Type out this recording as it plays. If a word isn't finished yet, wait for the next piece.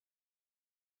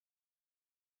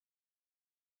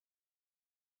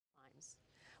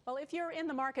Well, if you're in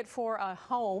the market for a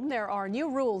home, there are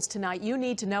new rules tonight you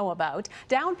need to know about.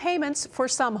 Down payments for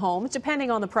some homes,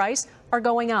 depending on the price, are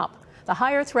going up. The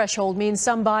higher threshold means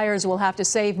some buyers will have to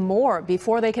save more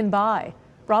before they can buy.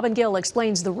 Robin Gill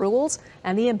explains the rules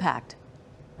and the impact.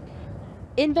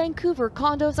 In Vancouver,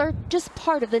 condos are just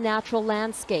part of the natural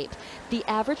landscape. The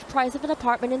average price of an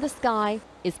apartment in the sky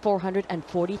is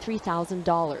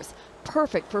 $443,000.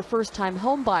 Perfect for first-time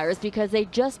home buyers because they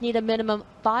just need a minimum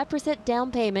 5%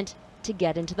 down payment to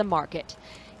get into the market.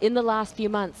 In the last few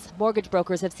months, mortgage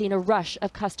brokers have seen a rush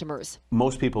of customers.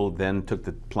 Most people then took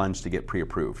the plunge to get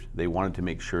pre-approved. They wanted to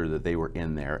make sure that they were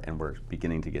in there and were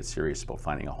beginning to get serious about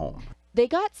finding a home. They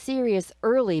got serious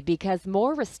early because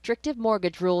more restrictive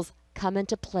mortgage rules come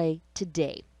into play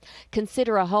today.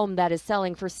 Consider a home that is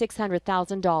selling for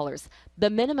 $600,000. The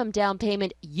minimum down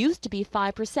payment used to be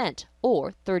 5%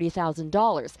 or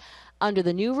 $30,000. Under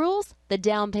the new rules, the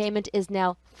down payment is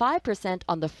now 5%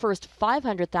 on the first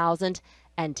 $500,000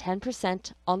 and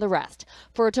 10% on the rest,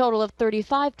 for a total of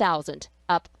 $35,000,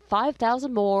 up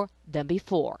 $5,000 more than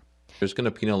before. It's going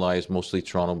to penalize mostly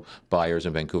Toronto buyers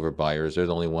and Vancouver buyers. They're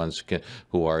the only ones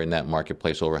who are in that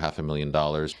marketplace over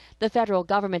 $500,000. The federal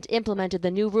government implemented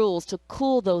the new rules to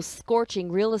cool those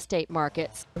scorching real estate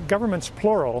markets. Governments,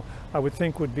 plural, I would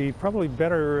think would be probably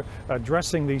better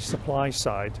addressing the supply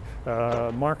side.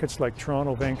 Markets like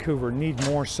Toronto, Vancouver need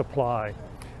more supply.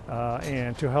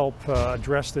 And to help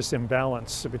address this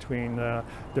imbalance between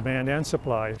demand and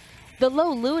supply. The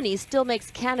low loonie still makes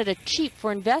Canada cheap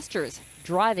for investors,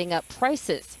 driving up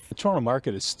prices. The Toronto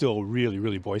market is still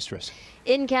really boisterous.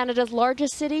 In Canada's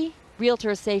largest city,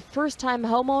 realtors say first-time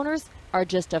homeowners are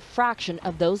just a fraction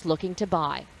of those looking to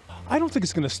buy. I don't think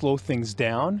it's going to slow things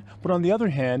down, but on the other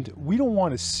hand, we don't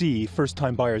want to see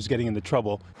first-time buyers getting into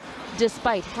trouble.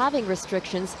 Despite having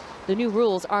restrictions, the new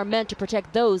rules are meant to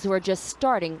protect those who are just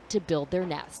starting to build their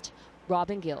nest.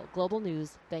 Robin Gill, Global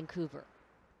News, Vancouver.